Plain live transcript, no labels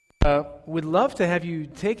would love to have you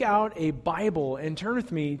take out a Bible and turn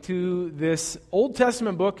with me to this Old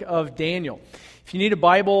Testament book of Daniel. If you need a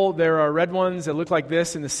Bible, there are red ones that look like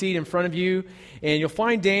this in the seat in front of you, and you'll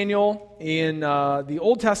find Daniel in the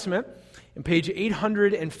Old Testament in page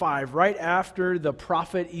 805, right after the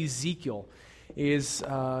prophet Ezekiel is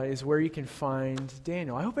where you can find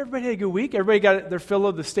Daniel. I hope everybody had a good week. Everybody got their fill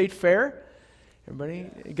of the state fair.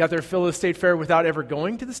 Everybody got their fill of the state fair without ever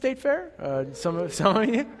going to the state fair? Some of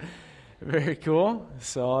you? Very cool.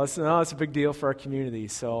 So it's a big deal for our community.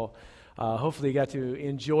 So hopefully you got to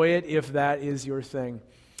enjoy it if that is your thing.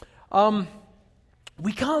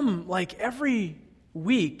 We come like every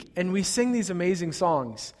week and we sing these amazing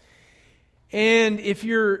songs. And if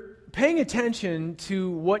you're paying attention to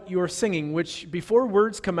what you're singing, which before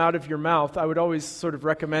words come out of your mouth, I would always sort of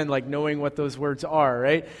recommend like knowing what those words are,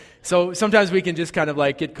 right? So sometimes we can just kind of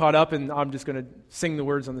like get caught up and I'm just going to sing the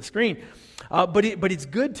words on the screen. But it's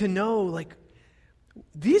good to know like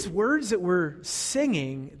these words that we're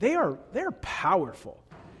singing, they're powerful.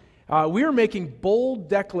 We are making bold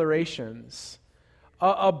declarations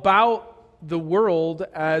about the world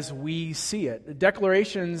as we see it.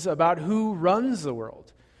 Declarations about who runs the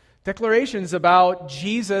world. Declarations about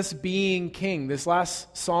Jesus being king. This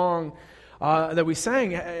last song that we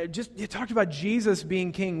sang, it talked about Jesus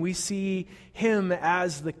being king. We see him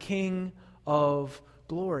as the King of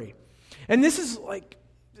glory. And this is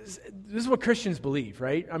what Christians believe,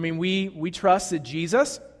 right? I mean, we trust that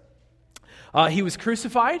Jesus, he was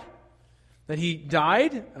crucified, that he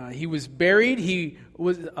died, he was buried, he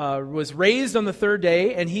was raised on the third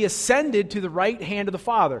day, and he ascended to the right hand of the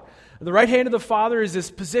Father. The right hand of the Father is this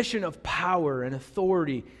position of power and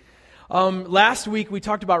authority. Last week we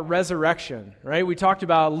talked about resurrection, right? We talked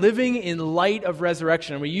about living in light of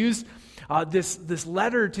resurrection. And we used this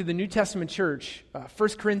letter to the New Testament church, 1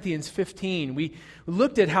 Corinthians 15. We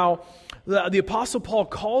looked at how the Apostle Paul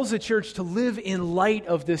calls the church to live in light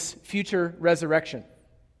of this future resurrection.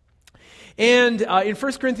 And in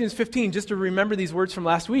 1 Corinthians 15, just to remember these words from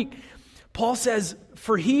last week, Paul says,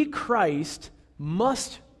 "For he, Christ,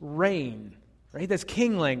 must reign," right? That's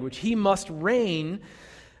king language. He must reign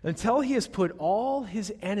until he has put all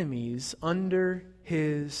his enemies under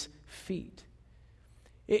his feet.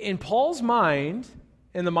 In Paul's mind,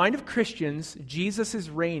 in the mind of Christians, Jesus is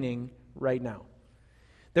reigning right now.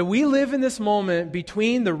 That we live in this moment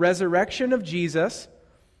between the resurrection of Jesus,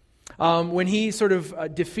 when he sort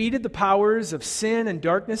of defeated the powers of sin and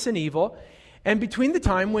darkness and evil, and between the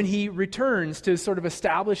time when he returns to sort of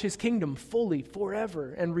establish his kingdom fully,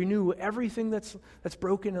 forever, and renew everything that's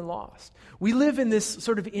broken and lost. We live in this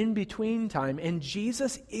sort of in-between time, and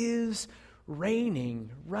Jesus is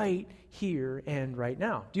reigning right here and right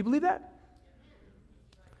now. Do you believe that?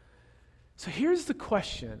 So here's the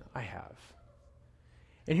question I have.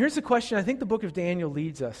 And here's the question I think the book of Daniel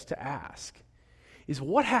leads us to ask, is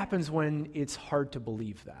what happens when it's hard to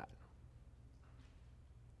believe that?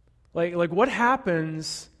 Like what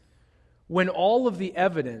happens when all of the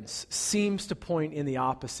evidence seems to point in the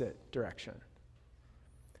opposite direction?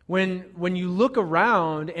 When you look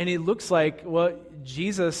around and it looks like, well,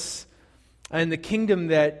 Jesus and the kingdom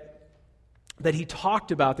that he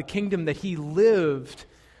talked about, the kingdom that he lived,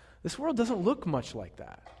 this world doesn't look much like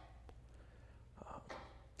that.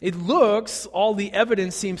 All the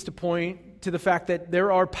evidence seems to point to the fact that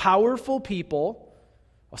there are powerful people,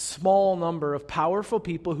 a small number of powerful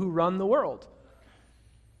people who run the world.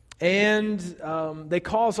 And they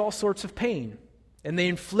cause all sorts of pain. And they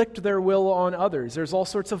inflict their will on others. There's all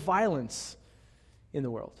sorts of violence in the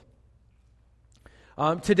world.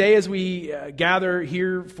 Today, as we gather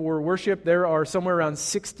here for worship, there are somewhere around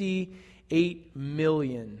 68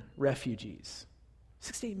 million refugees.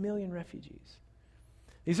 68 million refugees.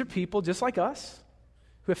 These are people just like us,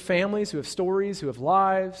 who have families, who have stories, who have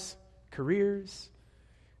lives, careers,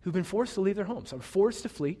 who've been forced to leave their homes, are forced to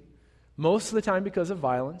flee, most of the time because of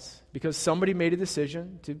violence, because somebody made a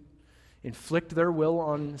decision to inflict their will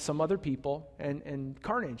on some other people, and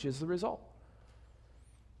carnage is the result.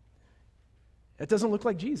 That doesn't look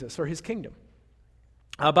like Jesus or his kingdom.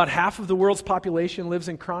 About half of the world's population lives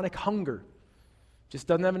in chronic hunger, just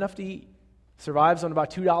doesn't have enough to eat, survives on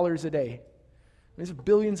about $2 a day. These are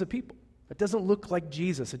billions of people. It doesn't look like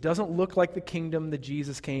Jesus. It doesn't look like the kingdom that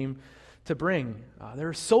Jesus came to bring. There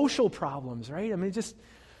are social problems, right? I mean, just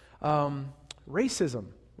racism,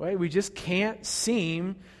 right? We just can't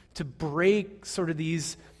seem to break sort of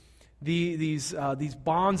these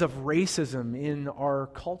bonds of racism in our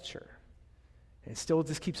culture. And it still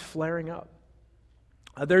just keeps flaring up.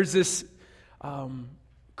 There's this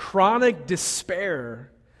chronic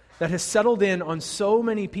despair that has settled in on so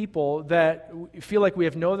many people that feel like we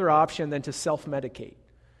have no other option than to self-medicate.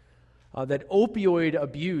 That opioid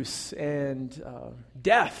abuse and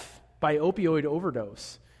death by opioid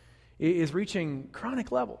overdose is reaching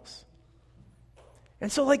chronic levels.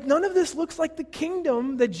 And so, none of this looks like the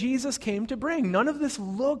kingdom that Jesus came to bring. None of this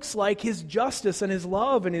looks like his justice and his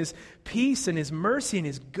love and his peace and his mercy and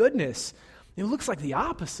his goodness. It looks like the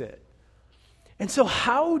opposite. And so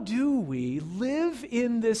how do we live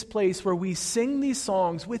in this place where we sing these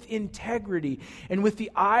songs with integrity and with the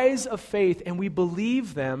eyes of faith, and we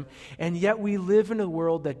believe them, and yet we live in a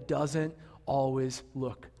world that doesn't always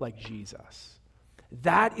look like Jesus?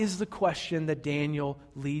 That is the question that Daniel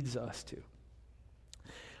leads us to.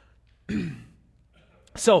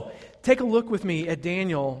 So, take a look with me at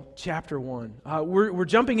Daniel chapter 1. We're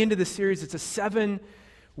jumping into this series. It's a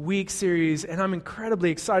 7-week series, and I'm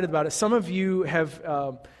incredibly excited about it. Some of you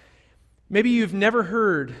have, maybe you've never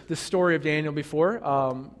heard the story of Daniel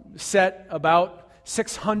before, set about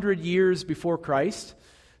 600 years before Christ.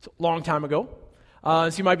 It's a long time ago. So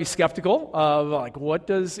you might be skeptical of, what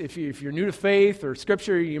does, if you're new to faith or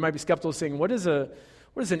Scripture, you might be skeptical saying, what does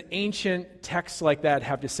an ancient text like that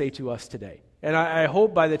have to say to us today? And I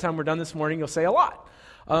hope by the time we're done this morning, you'll say a lot.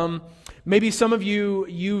 Maybe some of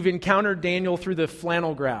you've encountered Daniel through the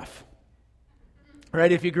flannel graph.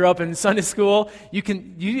 Right? If you grew up in Sunday school, you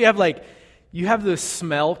have the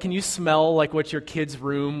smell. Can you smell what your kid's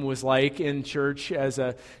room was like in church?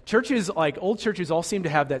 Churches, old churches all seem to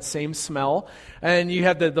have that same smell. And you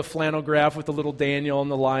have the flannel graph with the little Daniel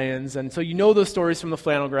and the lions. And so you know those stories from the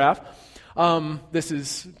flannel graph. This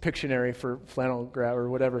is Pictionary for flannel graph or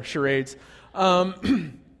whatever, charades.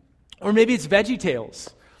 Or maybe it's VeggieTales.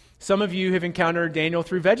 Some of you have encountered Daniel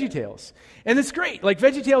through VeggieTales. And it's great.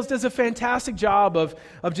 VeggieTales does a fantastic job of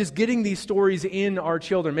just getting these stories in our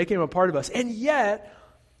children, making them a part of us. And yet,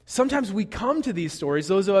 sometimes we come to these stories,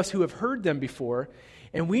 those of us who have heard them before,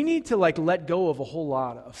 and we need to let go of a whole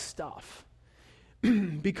lot of stuff.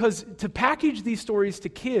 Because to package these stories to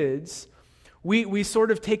kids, we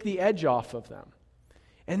sort of take the edge off of them.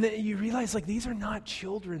 And then you realize, these are not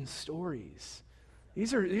children's stories.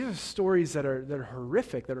 These are stories that are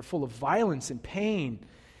horrific, that are full of violence and pain.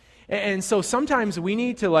 And so sometimes we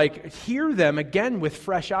need to hear them again with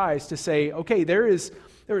fresh eyes to say, okay, there is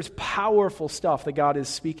powerful stuff that God is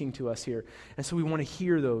speaking to us here. And so we want to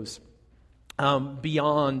hear those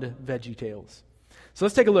beyond VeggieTales. So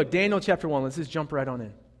let's take a look. Daniel chapter 1. Let's just jump right on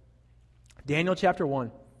in. Daniel chapter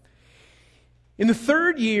 1. In the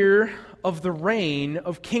 3rd year of the reign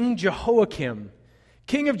of King Jehoiakim,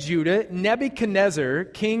 king of Judah, Nebuchadnezzar,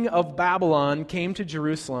 king of Babylon, came to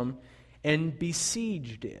Jerusalem and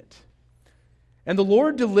besieged it. And the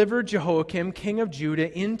Lord delivered Jehoiakim, king of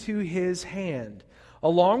Judah, into his hand,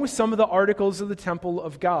 along with some of the articles of the temple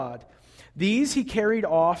of God. These he carried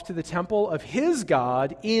off to the temple of his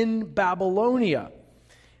God in Babylonia,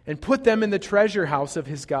 and put them in the treasure house of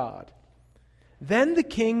his God. Then the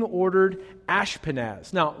king ordered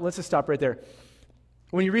Ashpenaz. Now, let's just stop right there.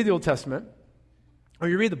 When you read the Old Testament, or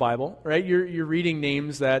you read the Bible, right, you're reading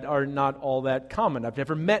names that are not all that common. I've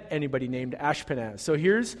never met anybody named Ashpenaz. So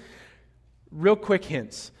here's real quick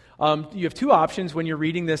hints. You have 2 options when you're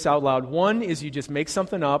reading this out loud. One is you just make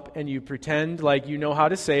something up and you pretend like you know how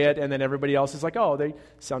to say it, and then everybody else is like, oh, they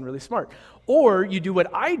sound really smart. Or you do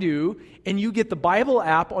what I do, and you get the Bible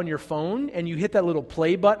app on your phone, and you hit that little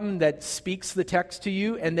play button that speaks the text to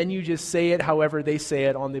you, and then you just say it however they say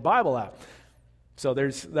it on the Bible app. So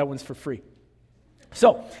that one's for free.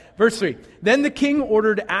 So, verse 3, Then the king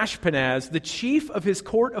ordered Ashpenaz, the chief of his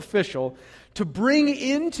court official, to bring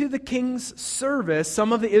into the king's service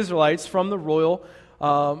some of the Israelites from the royal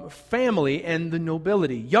family and the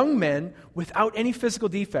nobility, young men without any physical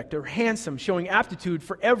defect, or handsome, showing aptitude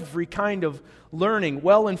for every kind of learning,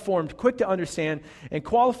 well-informed, quick to understand, and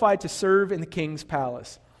qualified to serve in the king's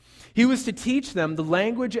palace. He was to teach them the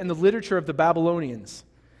language and the literature of the Babylonians.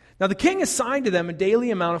 Now the king assigned to them a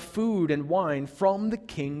daily amount of food and wine from the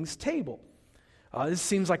king's table. This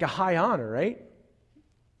seems like a high honor, right?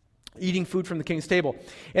 Eating food from the king's table.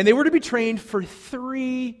 And they were to be trained for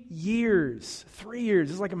 3 years. 3 years.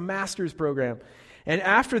 This is like a master's program. And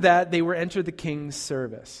after that, they were entered the king's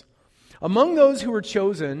service. Among those who were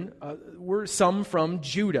chosen were some from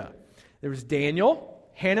Judah. There was Daniel,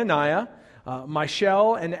 Hananiah,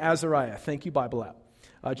 Mishael, and Azariah. Thank you, Bible app.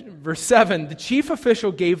 Verse 7, the chief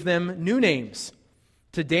official gave them new names.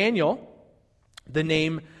 To Daniel, the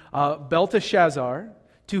name Belteshazzar.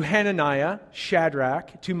 To Hananiah,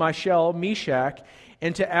 Shadrach. To Mishael, Meshach.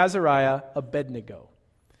 And to Azariah, Abednego.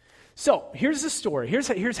 So, here's the story.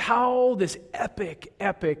 Here's how this epic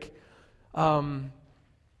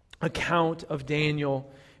account of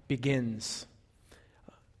Daniel begins.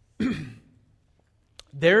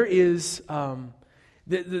 There is,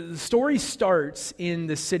 the story starts in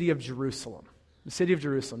the city of Jerusalem. The city of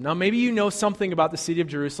Jerusalem. Now, maybe you know something about the city of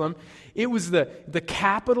Jerusalem. It was the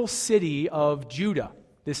capital city of Judah,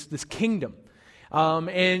 this kingdom.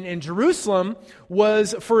 And Jerusalem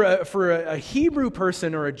was, for a Hebrew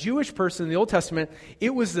person or a Jewish person in the Old Testament,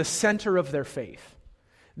 it was the center of their faith.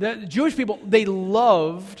 The Jewish people, they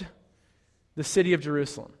loved the city of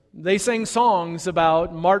Jerusalem. They sang songs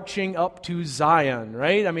about marching up to Zion,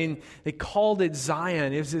 right? I mean, they called it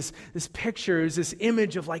Zion. It was this picture, it was this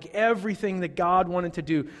image of like everything that God wanted to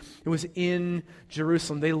do. It was in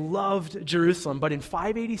Jerusalem. They loved Jerusalem. But in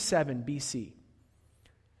 587 BC,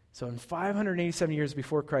 so in 587 years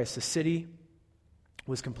before Christ, the city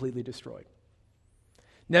was completely destroyed.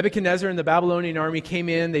 Nebuchadnezzar and the Babylonian army came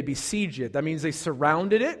in. They besieged it. That means they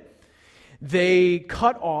surrounded it. They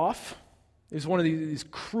cut off. It was one of these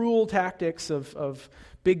cruel tactics of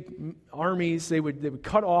big armies. They would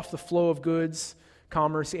cut off the flow of goods,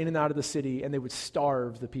 commerce in and out of the city, and they would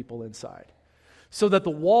starve the people inside. So that the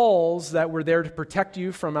walls that were there to protect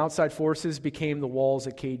you from outside forces became the walls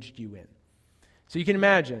that caged you in. So you can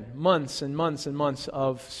imagine months and months and months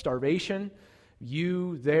of starvation,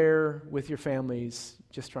 you there with your families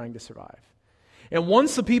just trying to survive. And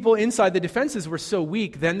once the people inside the defenses were so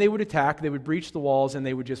weak, then they would attack, they would breach the walls, and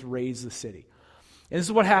they would just raze the city. And this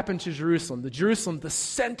is what happened to Jerusalem. Jerusalem, the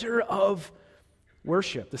center of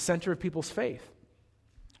worship, the center of people's faith,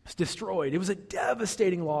 was destroyed. It was a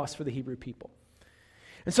devastating loss for the Hebrew people.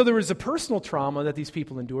 And so there was a personal trauma that these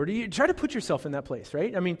people endured. You try to put yourself in that place,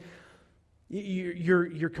 right? I mean,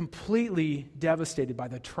 you're completely devastated by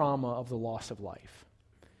the trauma of the loss of life.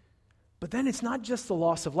 But then it's not just the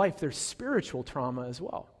loss of life, there's spiritual trauma as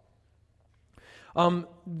well.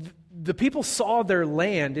 The people saw their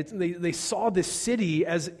land, they saw this city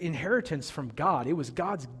as inheritance from God. It was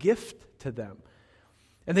God's gift to them.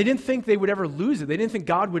 And they didn't think they would ever lose it. They didn't think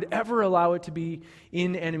God would ever allow it to be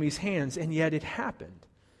in enemies' hands, and yet it happened.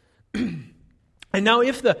 And now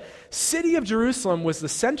if the city of Jerusalem was the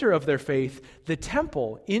center of their faith, the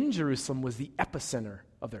temple in Jerusalem was the epicenter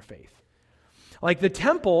of their faith. Like the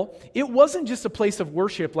temple, it wasn't just a place of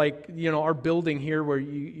worship like, our building here where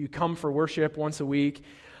you come for worship once a week.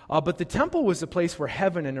 But the temple was a place where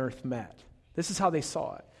heaven and earth met. This is how they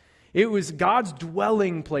saw it. It was God's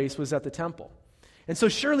dwelling place was at the temple. And so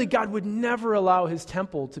surely God would never allow his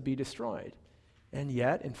temple to be destroyed. And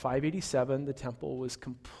yet, in 587, the temple was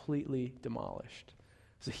completely demolished.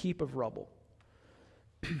 It was a heap of rubble.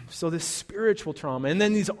 So this spiritual trauma. And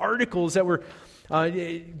then these articles that were,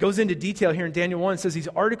 it goes into detail here in Daniel 1. It says these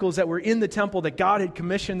articles that were in the temple that God had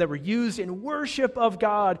commissioned that were used in worship of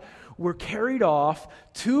God were carried off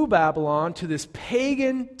to Babylon, to this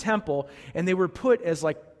pagan temple, and they were put as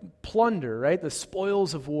like plunder, right? The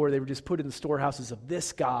spoils of war. They were just put in the storehouses of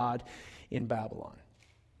this God in Babylon.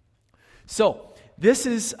 So this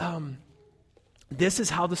is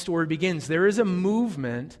how the story begins. There is a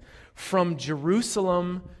movement from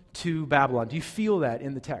Jerusalem to Babylon. Do you feel that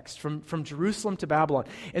in the text? From Jerusalem to Babylon.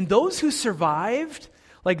 And those who survived,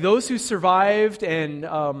 and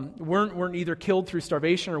weren't either killed through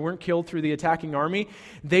starvation or weren't killed through the attacking army,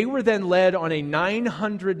 they were then led on a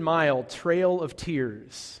 900-mile trail of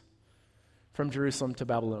tears from Jerusalem to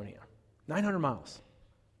Babylonia. 900 miles.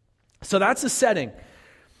 So that's the setting.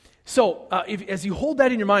 So as you hold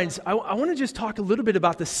that in your minds, I want to just talk a little bit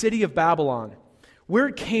about the city of Babylon, where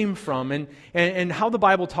it came from, and how the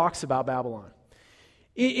Bible talks about Babylon.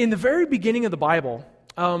 In the very beginning of the Bible,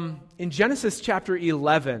 in Genesis chapter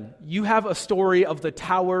 11, you have a story of the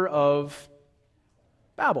Tower of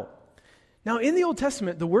Babel. Now, in the Old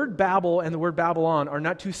Testament, the word Babel and the word Babylon are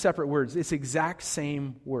not two separate words. It's the exact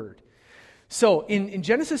same word. So, in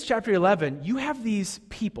Genesis chapter 11, you have these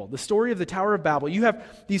people, the story of the Tower of Babel. You have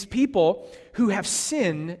these people who have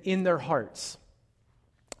sin in their hearts.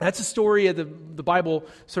 That's a story the Bible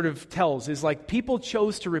sort of tells, is like people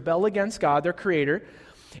chose to rebel against God, their creator,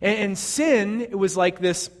 and sin was like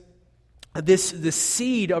this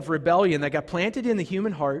seed of rebellion that got planted in the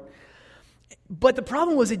human heart. But the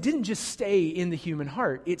problem was it didn't just stay in the human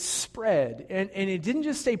heart. It spread, and it didn't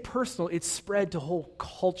just stay personal, it spread to whole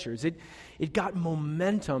cultures. It got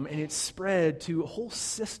momentum, and it spread to whole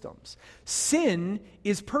systems. Sin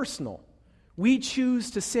is personal. We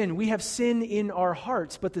choose to sin. We have sin in our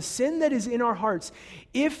hearts. But the sin that is in our hearts,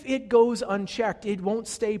 if it goes unchecked, it won't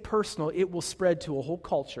stay personal. It will spread to a whole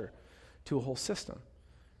culture, to a whole system.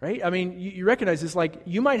 Right? I mean, you recognize this, like,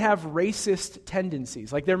 you might have racist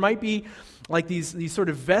tendencies. Like, there might be, like, these sort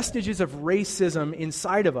of vestiges of racism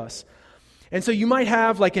inside of us. And so you might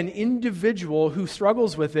have like an individual who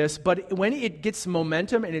struggles with this, but when it gets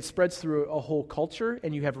momentum and it spreads through a whole culture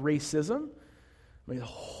and you have racism, I mean,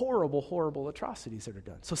 horrible, horrible atrocities that are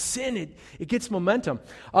done. So sin, it gets momentum.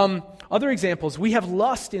 Other examples, we have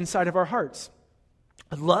lust inside of our hearts.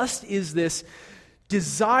 Lust is this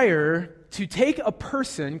desire to take a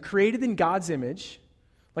person created in God's image,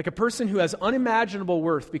 like a person who has unimaginable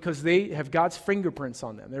worth because they have God's fingerprints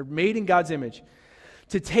on them. They're made in God's image.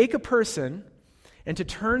 To take a person and to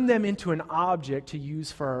turn them into an object to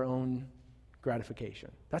use for our own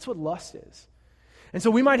gratification. That's what lust is. And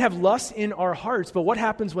so we might have lust in our hearts, but what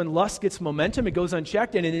happens when lust gets momentum? It goes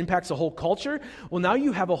unchecked and it impacts a whole culture. Well, now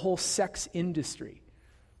you have a whole sex industry.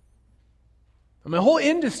 I mean, a whole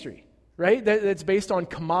industry, right? That's based on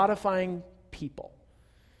commodifying people.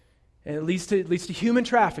 And it leads to human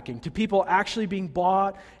trafficking, to people actually being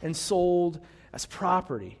bought and sold as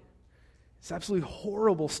property. It's absolutely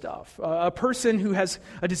horrible stuff. A person who has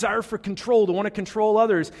a desire for control, to want to control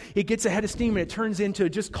others, it gets ahead of steam and it turns into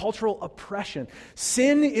just cultural oppression.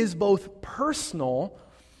 Sin is both personal,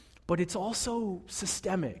 but it's also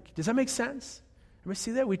systemic. Does that make sense? Everybody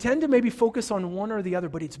see that? We tend to maybe focus on one or the other,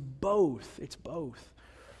 but it's both. It's both.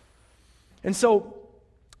 And so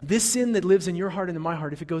this sin that lives in your heart and in my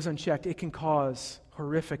heart, if it goes unchecked, it can cause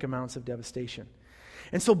horrific amounts of devastation.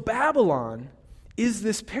 And so Babylon is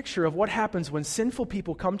this picture of what happens when sinful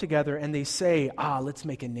people come together and they say, let's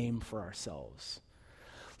make a name for ourselves.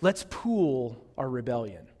 Let's pool our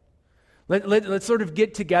rebellion. Let's sort of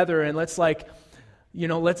get together and let's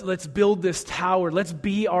build this tower. Let's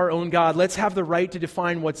be our own God. Let's have the right to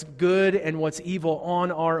define what's good and what's evil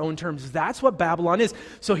on our own terms. That's what Babylon is.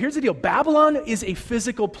 So here's the deal. Babylon is a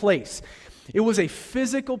physical place. It was a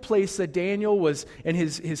physical place that Daniel and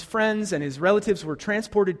his friends and his relatives were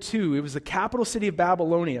transported to. It was the capital city of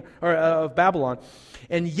Babylon.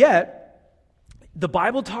 And yet, the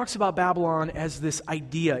Bible talks about Babylon as this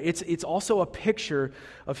idea. It's also a picture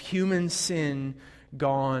of human sin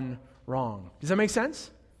gone wrong. Does that make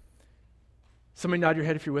sense? Somebody nod your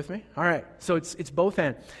head if you're with me. All right. So it's both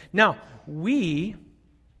and. Now, we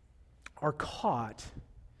are caught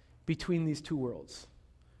between these two worlds.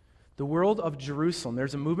 The world of Jerusalem.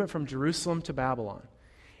 There's a movement from Jerusalem to Babylon.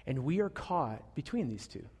 And we are caught between these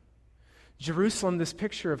two. Jerusalem, this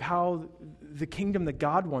picture of how the kingdom that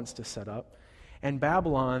God wants to set up, and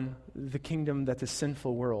Babylon, the kingdom that the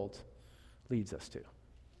sinful world leads us to.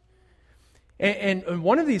 And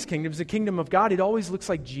one of these kingdoms, the kingdom of God, it always looks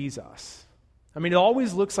like Jesus. I mean, it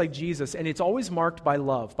always looks like Jesus, and it's always marked by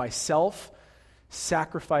love, by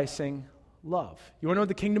self-sacrificing love. You want to know what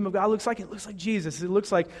the kingdom of God looks like? It looks like Jesus. It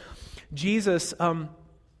looks like Jesus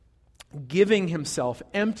giving himself,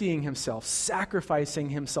 emptying himself, sacrificing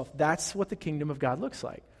himself. That's what the kingdom of God looks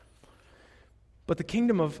like. But the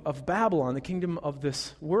kingdom of Babylon, the kingdom of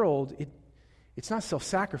this world, it's not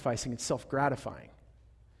self-sacrificing, it's self-gratifying.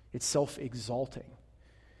 It's self-exalting.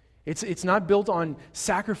 It's not built on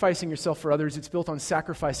sacrificing yourself for others, it's built on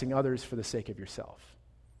sacrificing others for the sake of yourself.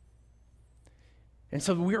 And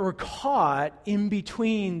so we're caught in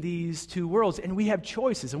between these two worlds, and we have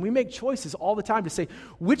choices, and we make choices all the time to say,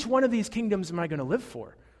 which one of these kingdoms am I going to live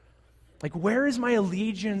for? Like, where is my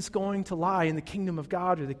allegiance going to lie, in the kingdom of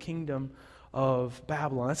God or the kingdom of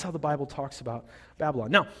Babylon? That's how the Bible talks about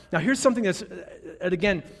Babylon. Now here's something that's,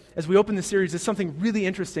 again, as we open the series, it's something really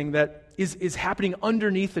interesting that is happening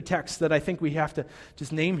underneath the text that I think we have to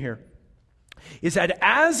just name here. Is that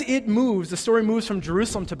as it moves, the story moves from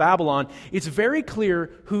Jerusalem to Babylon, it's very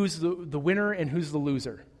clear who's the winner and who's the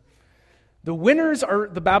loser. The winners are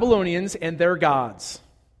the Babylonians and their gods.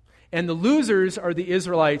 And the losers are the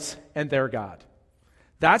Israelites and their God.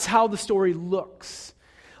 That's how the story looks.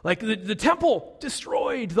 Like the temple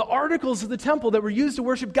destroyed, the articles of the temple that were used to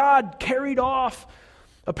worship God carried off.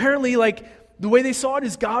 Apparently, the way they saw it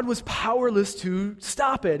is God was powerless to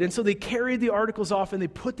stop it. And so they carried the articles off and they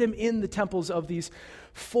put them in the temples of these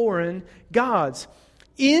foreign gods.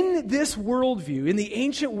 In this worldview, in the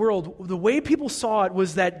ancient world, the way people saw it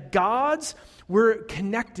was that gods were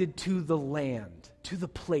connected to the land, to the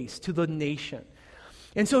place, to the nation.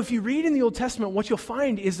 And so if you read in the Old Testament, what you'll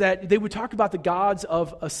find is that they would talk about the gods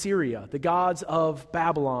of Assyria, the gods of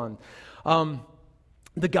Babylon,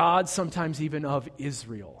 the gods sometimes even of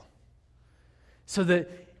Israel. So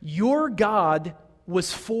that your God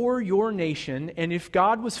was for your nation, and if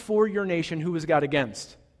God was for your nation, who was God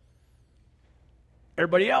against?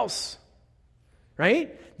 Everybody else,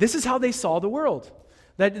 right? This is how they saw the world.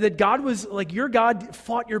 That God was like, your God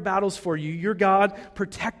fought your battles for you. Your God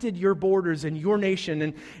protected your borders and your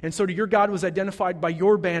nation. And so your God was identified by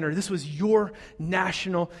your banner. This was your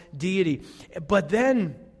national deity. But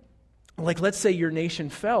then, like let's say your nation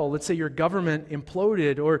fell, let's say your government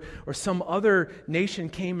imploded, or some other nation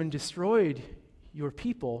came and destroyed your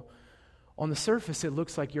people, on the surface it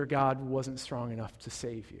looks like your God wasn't strong enough to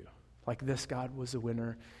save you. Like this God was a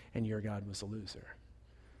winner and your God was a loser.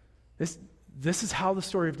 This is how the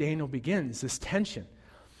story of Daniel begins, this tension.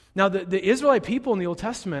 Now the Israelite people in the Old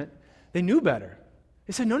Testament, they knew better.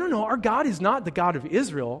 They said, no, our God is not the God of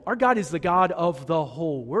Israel. Our God is the God of the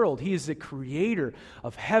whole world. He is the creator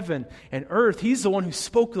of heaven and earth. He's the one who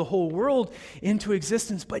spoke the whole world into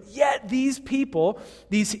existence. But yet these people,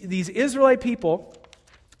 these Israelite people,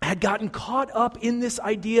 had gotten caught up in this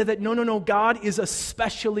idea that no, God is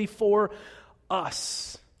especially for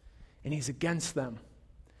us. And he's against them.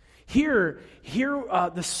 Hear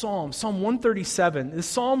the Psalm 137. This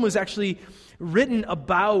psalm was actually written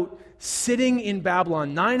about sitting in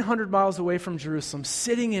Babylon, 900 miles away from Jerusalem,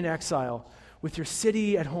 sitting in exile with your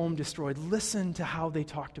city at home destroyed. Listen to how they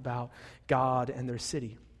talked about God and their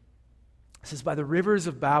city. It says, by the rivers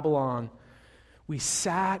of Babylon, we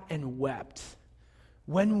sat and wept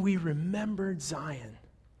when we remembered Zion.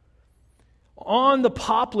 On the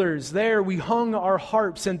poplars there we hung our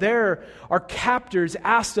harps, and there our captors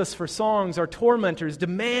asked us for songs. Our tormentors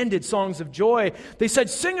demanded songs of joy. They said,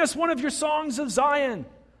 sing us one of your songs of Zion.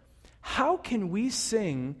 How can we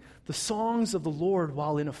sing the songs of the Lord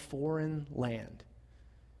while in a foreign land?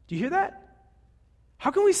 Do you hear that? How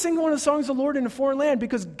can we sing one of the songs of the Lord in a foreign land?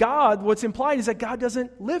 Because God, what's implied is that God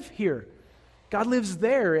doesn't live here. God lives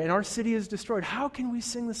there, and our city is destroyed. How can we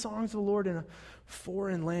sing the songs of the Lord in a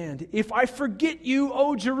foreign land? If I forget you,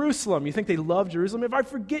 O Jerusalem. You think they love Jerusalem? If I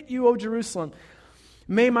forget you, O Jerusalem,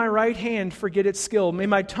 may my right hand forget its skill. May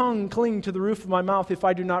my tongue cling to the roof of my mouth if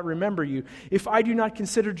I do not remember you. If I do not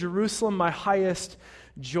consider Jerusalem my highest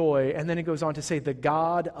joy. And then it goes on to say, the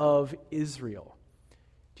God of Israel.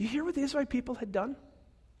 Do you hear what the Israelite people had done?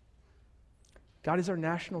 God is our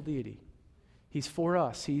national deity. He's for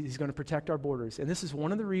us. He's going to protect our borders. And this is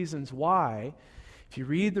one of the reasons why, if you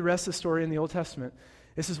read the rest of the story in the Old Testament,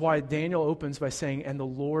 this is why Daniel opens by saying, and the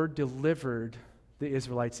Lord delivered the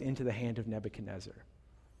Israelites into the hand of Nebuchadnezzar.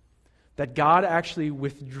 That God actually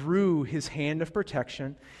withdrew his hand of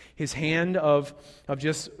protection, his hand of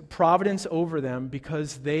just providence over them,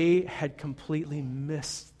 because they had completely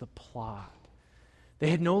missed the plot.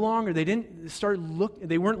 They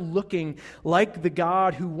weren't looking like the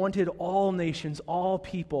God who wanted all nations, all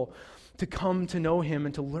people to come to know him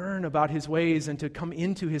and to learn about his ways and to come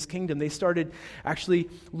into his kingdom. They started actually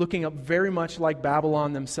looking up very much like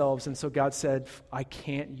Babylon themselves. And so God said, I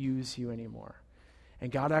can't use you anymore.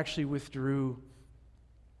 And God actually withdrew,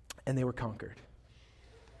 and they were conquered.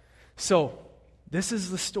 So this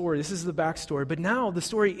is the story. This is the backstory. But now the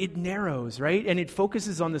story, it narrows, right? And it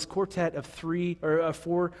focuses on this quartet of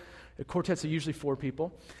four. Quartets are usually four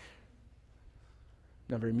people.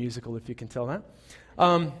 Not very musical, if you can tell that.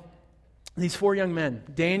 These four young men,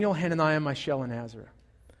 Daniel, Hananiah, Mishael, and Azariah.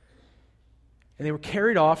 And they were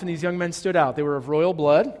carried off, and these young men stood out. They were of royal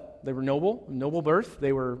blood. They were noble birth.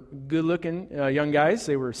 They were good-looking young guys.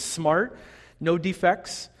 They were smart, no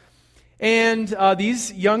defects. And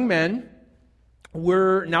these young men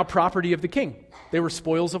were now property of the king. They were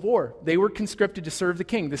spoils of war. They were conscripted to serve the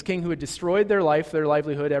king, this king who had destroyed their life, their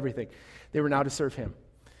livelihood, everything. They were now to serve him,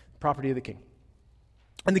 property of the king.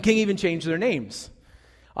 And the king even changed their names.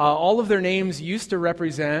 All of their names used to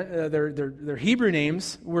represent, their Hebrew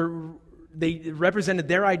names they represented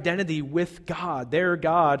their identity with God, their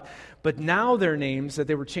God. But now their names that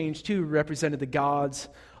they were changed to represented the gods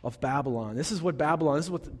of Babylon. This is what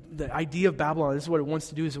the idea of Babylon, this is what it wants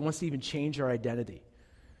to do, is it wants to even change our identity.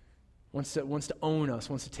 It wants to own us,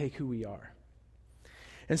 wants to take who we are.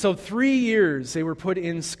 And so 3 years they were put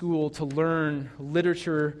in school to learn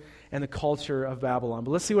literature and the culture of Babylon.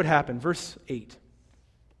 But let's see what happened. Verse 8.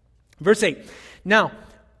 Now,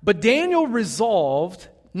 but Daniel resolved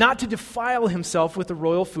not to defile himself with the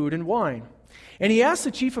royal food and wine. And he asked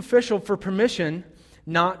the chief official for permission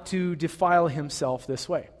not to defile himself this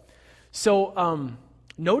way. So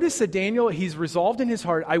notice that Daniel, he's resolved in his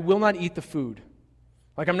heart, I will not eat the food.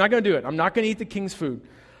 Like, I'm not going to do it. I'm not going to eat the king's food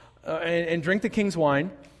and drink the king's wine.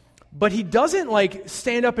 But he doesn't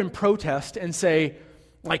stand up and protest and say,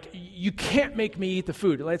 you can't make me eat the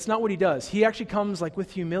food. It's not what he does. He actually comes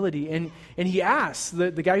with humility, and he asks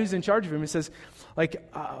the guy who's in charge of him, he says,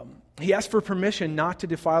 he asked for permission not to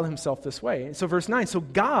defile himself this way. And so verse 9, so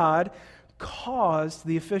God caused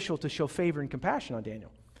the official to show favor and compassion on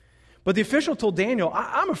Daniel. But the official told Daniel,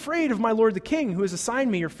 I'm afraid of my lord the king, who has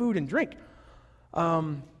assigned me your food and drink.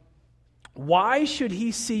 Why should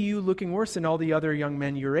he see you looking worse than all the other young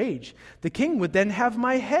men your age? The king would then have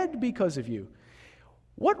my head because of you.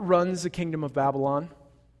 What runs the kingdom of Babylon?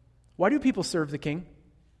 Why do people serve the king?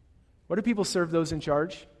 Why do people serve those in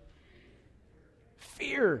charge?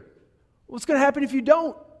 Fear. What's going to happen if you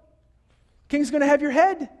don't? King's going to have your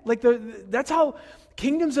head. That's how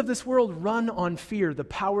kingdoms of this world run on fear, the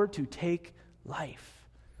power to take life.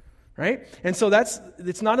 Right? And so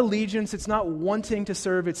it's not allegiance, it's not wanting to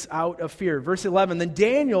serve, it's out of fear. Verse 11, then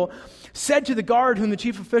Daniel said to the guard whom the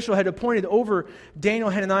chief official had appointed over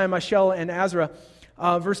Daniel, Hananiah, Mishael, and Azariah,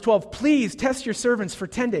 verse 12, please test your servants for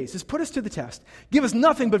 10 days. Just put us to the test. Give us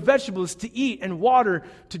nothing but vegetables to eat and water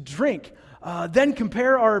to drink. Then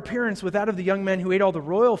compare our appearance with that of the young men who ate all the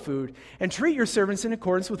royal food, and treat your servants in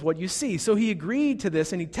accordance with what you see. So he agreed to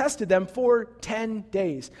this, and he tested them for 10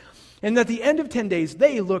 days. And at the end of 10 days,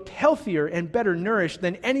 they looked healthier and better nourished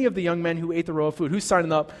than any of the young men who ate the royal food. Who's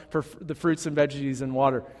signing up for the fruits and veggies and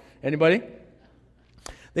water? Anybody?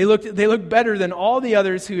 They looked better than all the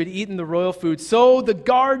others who had eaten the royal food. So the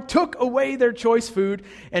guard took away their choice food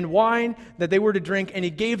and wine that they were to drink, and he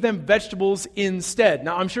gave them vegetables instead.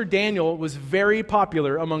 Now, I'm sure Daniel was very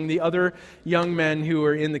popular among the other young men who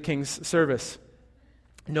were in the king's service.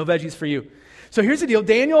 No veggies for you. So here's the deal.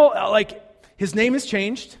 Daniel, his name has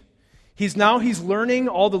changed. He's learning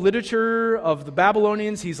all the literature of the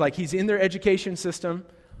Babylonians. He's in their education system.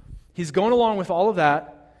 He's going along with all of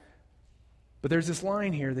that. But there's this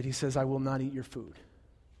line here that he says, I will not eat your food.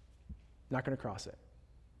 Not going to cross it.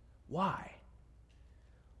 Why?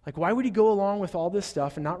 Why would he go along with all this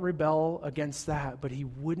stuff and not rebel against that, but he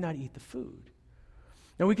would not eat the food?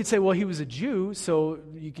 Now we could say, well, he was a Jew, so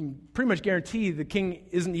you can pretty much guarantee the king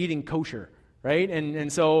isn't eating kosher, right?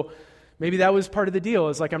 And so maybe that was part of the deal.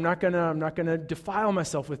 It's I'm not gonna defile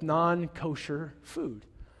myself with non-kosher food.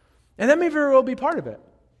 And that may very well be part of it.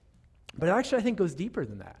 But it actually, I think, goes deeper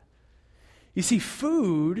than that. You see,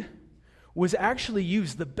 food was actually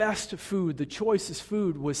used, the best food, the choicest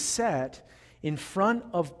food was set in front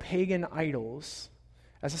of pagan idols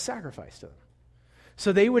as a sacrifice to them.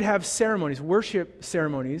 So they would have ceremonies, worship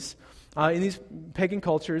ceremonies, in these pagan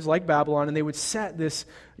cultures like Babylon, and they would set this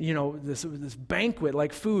banquet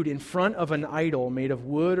like food in front of an idol made of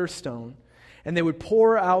wood or stone, and they would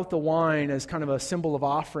pour out the wine as kind of a symbol of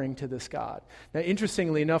offering to this god. Now,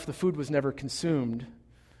 interestingly enough, the food was never consumed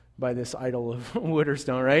by this idol of wood or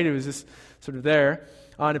stone, right? It was just sort of there.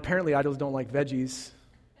 And apparently idols don't like veggies,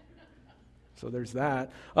 so there's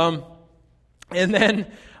that. And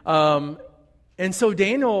so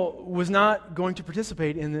Daniel was not going to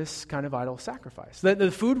participate in this kind of idol sacrifice.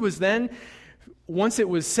 The food was then, once it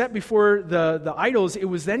was set before the idols, it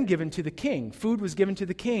was then given to the king. Food was given to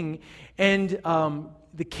the king, and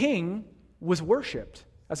the king was worshipped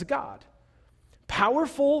as a god.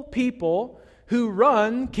 Powerful people who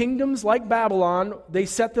run kingdoms like Babylon, they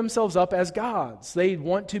set themselves up as gods. They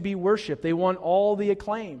want to be worshipped. They want all the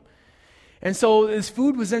acclaim. And so this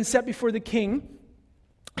food was then set before the king,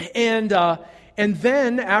 and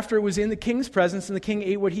then after it was in the king's presence and the king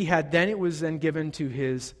ate what he had, then it was then given to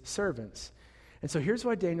his servants. And so here's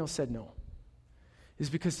why Daniel said no. Is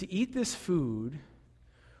because to eat this food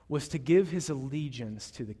was to give his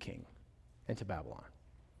allegiance to the king and to Babylon.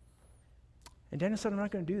 And Daniel said, I'm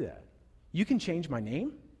not going to do that. You can change my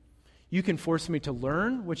name. You can force me to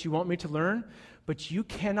learn what you want me to learn, but you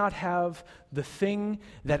cannot have the thing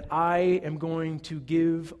that I am going to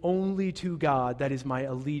give only to God, that is my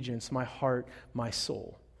allegiance, my heart, my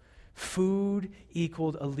soul. Food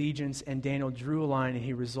equaled allegiance, and Daniel drew a line, and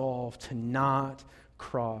he resolved to not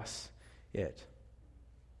cross it.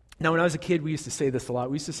 Now, when I was a kid, we used to say this a lot.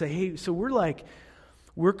 We used to say, hey, so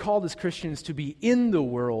we're called as Christians to be in the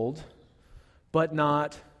world, but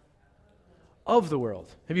not of the world.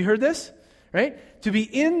 Have you heard this? Right? To be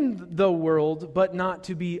in the world, but not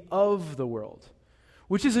to be of the world.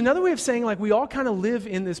 Which is another way of saying, we all kind of live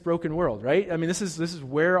in this broken world, right? I mean, this is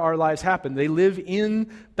where our lives happen. They live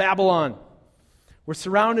in Babylon. We're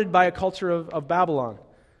surrounded by a culture of Babylon.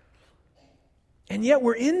 And yet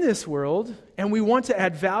we're in this world, and we want to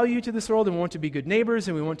add value to this world, and we want to be good neighbors,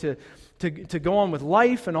 and we want to go on with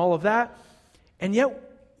life and all of that. And yet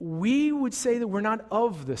we would say that we're not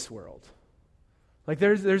of this world.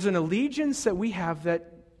 There's an allegiance that we have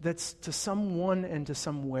that's to someone and to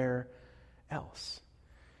somewhere else.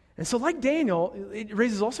 And so like Daniel, it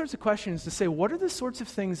raises all sorts of questions to say, what are the sorts of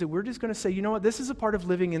things that we're just going to say, you know what, this is a part of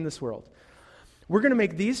living in this world. We're going to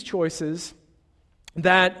make these choices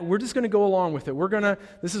that we're just going to go along with it.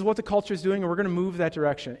 This is what the culture is doing, and we're going to move that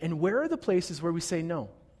direction. And where are the places where we say,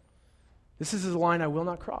 no, this is a line I will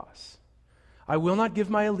not cross. I will not give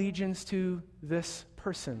my allegiance to this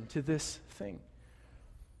person, to this thing.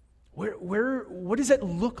 What does that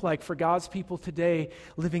look like for God's people today,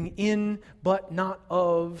 living in but not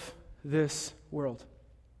of this world?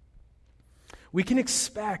 We can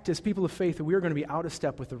expect, as people of faith, that we are going to be out of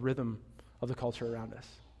step with the rhythm of the culture around us.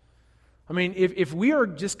 I mean, if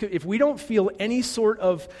we don't feel any sort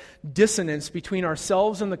of dissonance between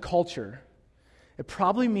ourselves and the culture, it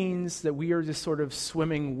probably means that we are just sort of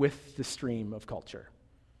swimming with the stream of culture.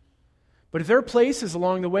 But if there are places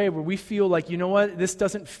along the way where we feel like, you know what, this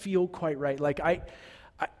doesn't feel quite right, like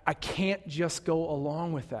I can't just go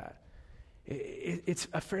along with that, it's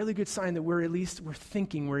a fairly good sign that we're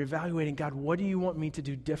thinking, we're evaluating, God, what do you want me to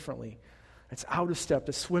do differently? It's out of step,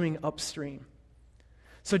 it's swimming upstream.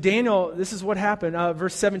 So Daniel, this is what happened.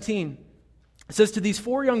 Verse 17, it says, to these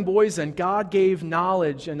 4 young boys then, God gave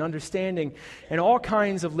knowledge and understanding and all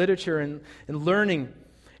kinds of literature and learning.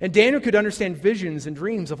 And Daniel could understand visions and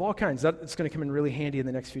dreams of all kinds. That's going to come in really handy in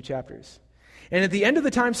the next few chapters. And at the end of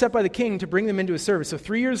the time set by the king to bring them into his service, so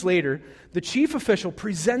 3 years later, the chief official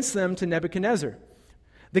presents them to Nebuchadnezzar.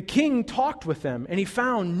 The king talked with them, and he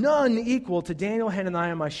found none equal to Daniel,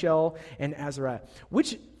 Hananiah, Mishael, and Azariah.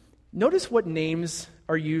 Notice what names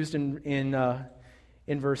are used in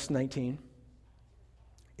verse 19.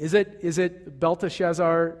 Is it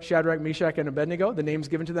Belteshazzar, Shadrach, Meshach, and Abednego, the names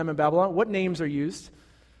given to them in Babylon? What names are used?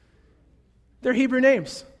 They're Hebrew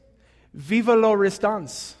names. Viva la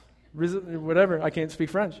Résistance. Whatever, I can't speak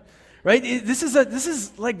French. Right? This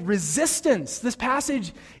is like resistance. This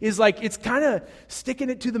passage is like, it's kind of sticking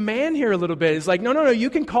it to the man here a little bit. It's like, no, you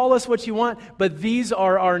can call us what you want, but these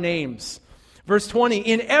are our names. Verse 20,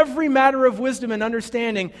 in every matter of wisdom and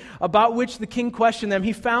understanding about which the king questioned them,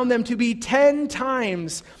 he found them to be 10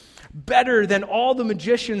 times better than all the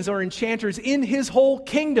magicians or enchanters in his whole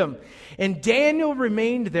kingdom. And Daniel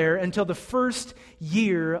remained there until the first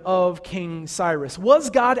year of King Cyrus.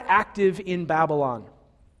 Was God active in Babylon?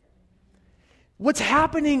 What's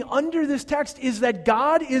happening under this text is that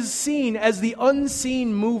God is seen as the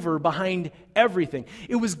unseen mover behind everything.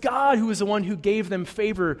 It was God who was the one who gave them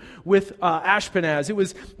favor with Ashpenaz. It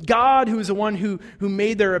was God who was the one who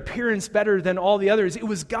made their appearance better than all the others. It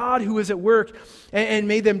was God who was at work and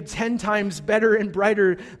made them 10 times better and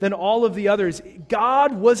brighter than all of the others.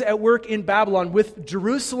 God was at work in Babylon with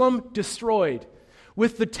Jerusalem destroyed,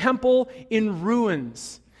 with the temple in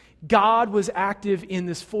ruins. God was active in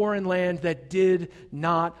this foreign land that did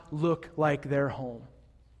not look like their home.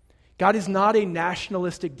 God is not a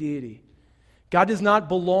nationalistic deity. God does not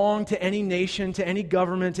belong to any nation, to any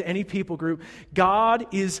government, to any people group. God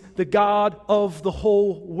is the God of the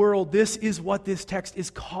whole world. This is what this text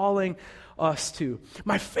is calling us to.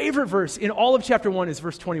 My favorite verse in all of chapter 1 is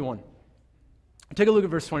verse 21. Take a look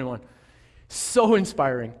at verse 21. So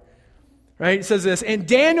inspiring. Right? It says this, and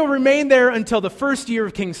Daniel remained there until the first year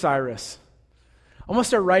of King Cyrus. I'm going to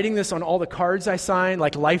start writing this on all the cards I sign,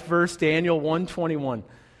 like life verse, Daniel 1:21.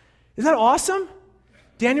 Isn't that awesome?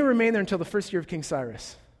 Daniel remained there until the first year of King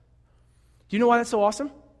Cyrus. Do you know why that's so awesome?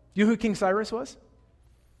 Do you know who King Cyrus was?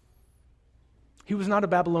 He was not a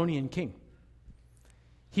Babylonian king.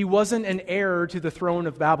 He wasn't an heir to the throne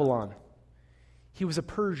of Babylon. He was a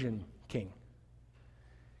Persian king.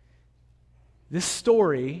 This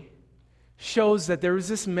story shows that there was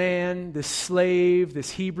this man, this slave, this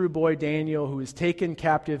Hebrew boy Daniel, who was taken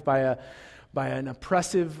captive by an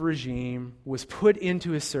oppressive regime, was put into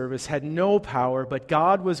his service, had no power, but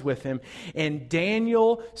God was with him. And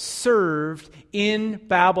Daniel served in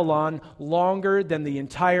Babylon longer than the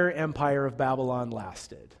entire empire of Babylon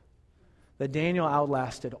lasted. That Daniel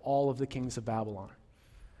outlasted all of the kings of Babylon.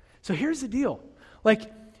 So here's the deal.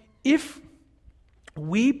 Like, if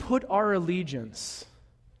we put our allegiance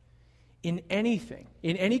in anything,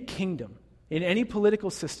 in any kingdom, in any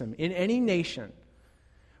political system, in any nation,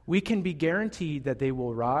 we can be guaranteed that they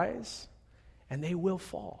will rise and they will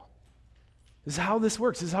fall. This is how this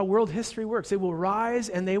works. This is how world history works. They will rise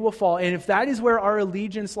and they will fall. And if that is where our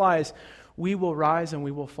allegiance lies, we will rise and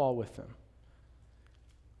we will fall with them.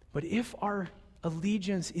 But if our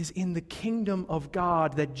allegiance is in the kingdom of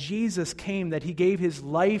God, that Jesus came, that he gave his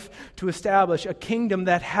life to establish, a kingdom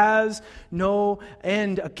that has no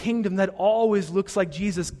end, a kingdom that always looks like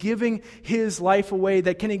Jesus giving his life away,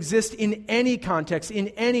 that can exist in any context, in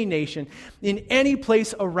any nation, in any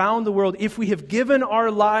place around the world. If we have given our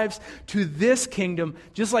lives to this kingdom,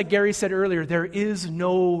 just like Gary said earlier, there is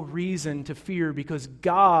no reason to fear because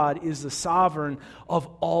God is the sovereign of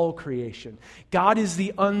all creation. God is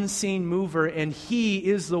the unseen mover, and he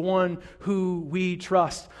is the one who we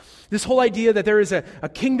trust. This whole idea that there is a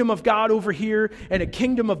kingdom of God over here and a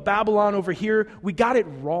kingdom of Babylon over here, we got it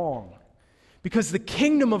wrong. Because the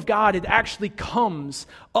kingdom of God, it actually comes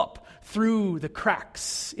up through the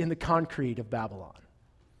cracks in the concrete of Babylon.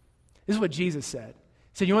 This is what Jesus said.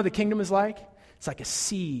 He said, you know what the kingdom is like? It's like a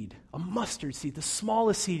seed, a mustard seed, the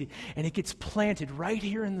smallest seed, and it gets planted right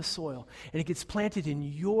here in the soil. And it gets planted in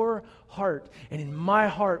your heart and in my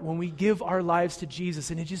heart when we give our lives to Jesus,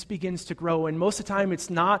 and it just begins to grow. And most of the time, there's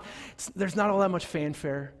not all that much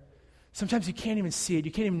fanfare. Sometimes you can't even see it,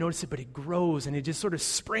 you can't even notice it, but it grows, and it just sort of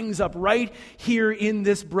springs up right here in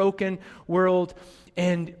this broken world,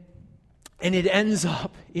 and it ends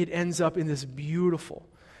up in this beautiful,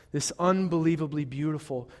 this unbelievably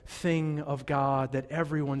beautiful thing of God that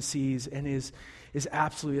everyone sees and is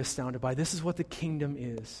absolutely astounded by. This is what the kingdom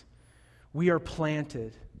is. We are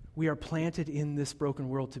planted in this broken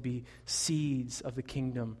world to be seeds of the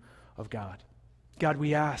kingdom of God. God,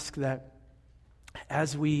 we ask that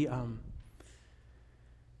as we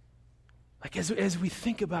as we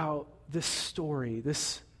think about this story,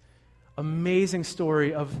 this amazing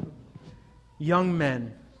story of young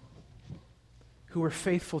men who were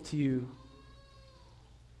faithful to you,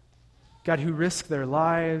 God, who risked their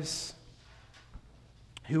lives,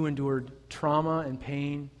 who endured trauma and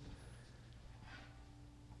pain.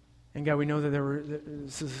 And God, we know that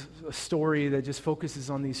this is a story that just focuses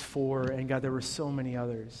on these four, and God, there were so many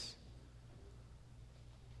others.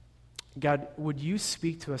 God, would you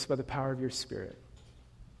speak to us by the power of your Spirit?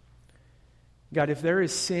 God, if there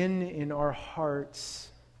is sin in our hearts,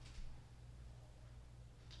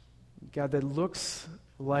 God, that looks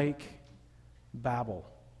like Babel.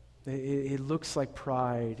 It looks like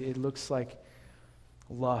pride. It looks like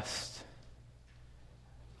lust.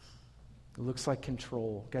 It looks like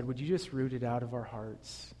control. God, would you just root it out of our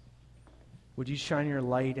hearts? Would you shine your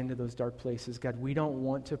light into those dark places? God, we don't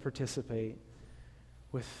want to participate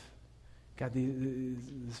with, God,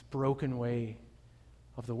 this broken way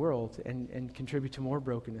of the world and contribute to more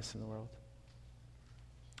brokenness in the world.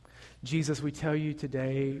 Jesus, we tell you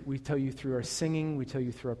today, we tell you through our singing, we tell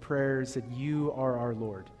you through our prayers that you are our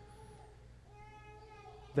Lord,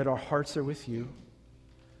 that our hearts are with you,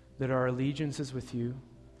 that our allegiance is with you,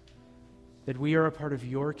 that we are a part of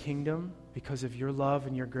your kingdom because of your love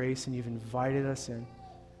and your grace, and you've invited us in.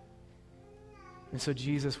 And so,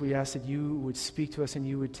 Jesus, we ask that you would speak to us and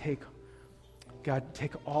you would take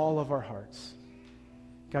all of our hearts.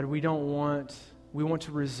 God, we want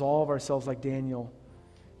to resolve ourselves like Daniel,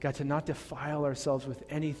 God, to not defile ourselves with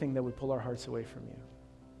anything that would pull our hearts away from you.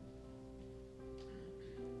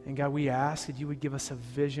 And God, we ask that you would give us a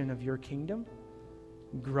vision of your kingdom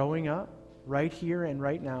growing up right here and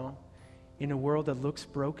right now in a world that looks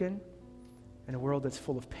broken, in a world that's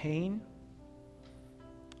full of pain.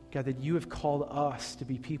 God, that you have called us to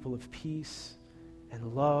be people of peace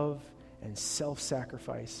and love and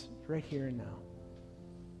self-sacrifice right here and now.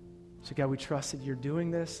 So God, we trust that you're doing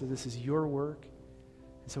this, that this is your work.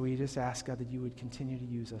 And so we just ask, God, that you would continue to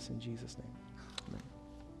use us in Jesus' name.